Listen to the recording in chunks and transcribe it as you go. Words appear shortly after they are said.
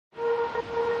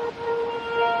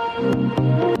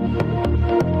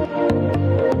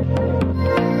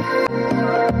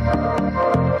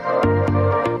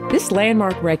This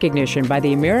landmark recognition by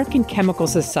the American Chemical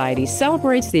Society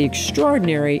celebrates the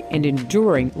extraordinary and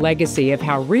enduring legacy of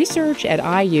how research at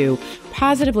IU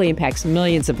positively impacts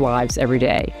millions of lives every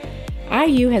day.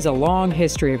 IU has a long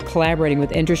history of collaborating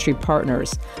with industry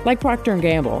partners like Procter &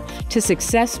 Gamble to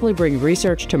successfully bring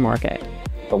research to market.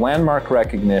 The landmark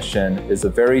recognition is a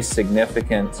very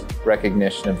significant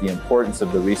recognition of the importance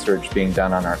of the research being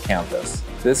done on our campus.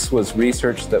 This was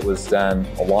research that was done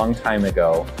a long time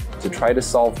ago to try to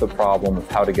solve the problem of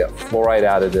how to get fluoride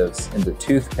additives into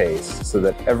toothpaste so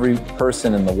that every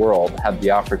person in the world had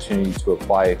the opportunity to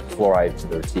apply fluoride to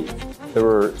their teeth. There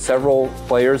were several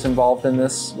players involved in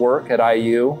this work at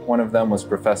IU. One of them was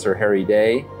Professor Harry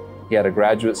Day. He had a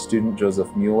graduate student, Joseph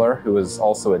Muhler, who was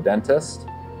also a dentist,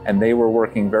 and they were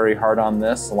working very hard on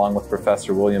this along with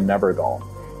Professor William Nebergall.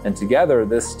 And together,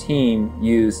 this team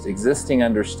used existing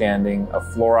understanding of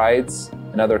fluorides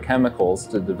and other chemicals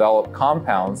to develop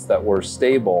compounds that were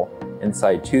stable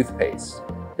inside toothpaste.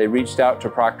 They reached out to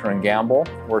Procter & Gamble,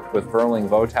 worked with Verling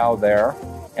Votow there,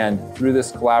 and through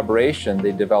this collaboration,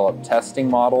 they developed testing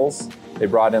models. They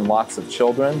brought in lots of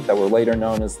children that were later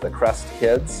known as the Crest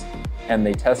Kids, and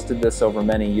they tested this over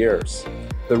many years.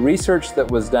 The research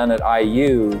that was done at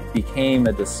IU became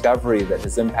a discovery that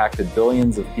has impacted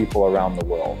billions of people around the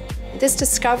world. This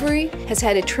discovery has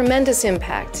had a tremendous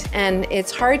impact, and it's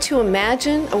hard to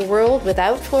imagine a world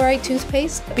without fluoride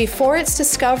toothpaste. Before its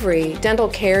discovery, dental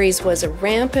caries was a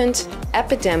rampant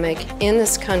epidemic in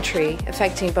this country,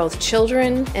 affecting both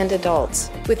children and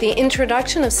adults. With the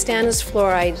introduction of Stannous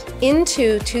fluoride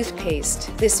into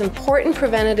toothpaste, this important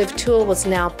preventative tool was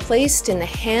now placed in the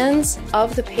hands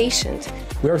of the patient.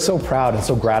 We are so proud and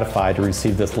so gratified to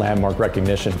receive this landmark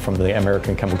recognition from the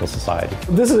American Chemical Society.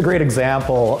 This is a great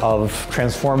example of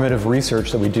transformative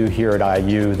research that we do here at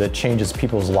IU that changes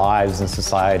people's lives and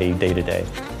society day to day.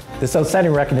 This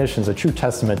outstanding recognition is a true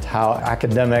testament to how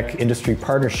academic industry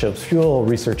partnerships fuel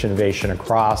research innovation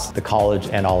across the college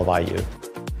and all of IU.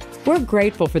 We're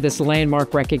grateful for this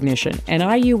landmark recognition, and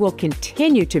IU will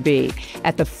continue to be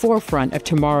at the forefront of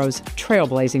tomorrow's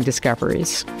trailblazing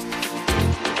discoveries.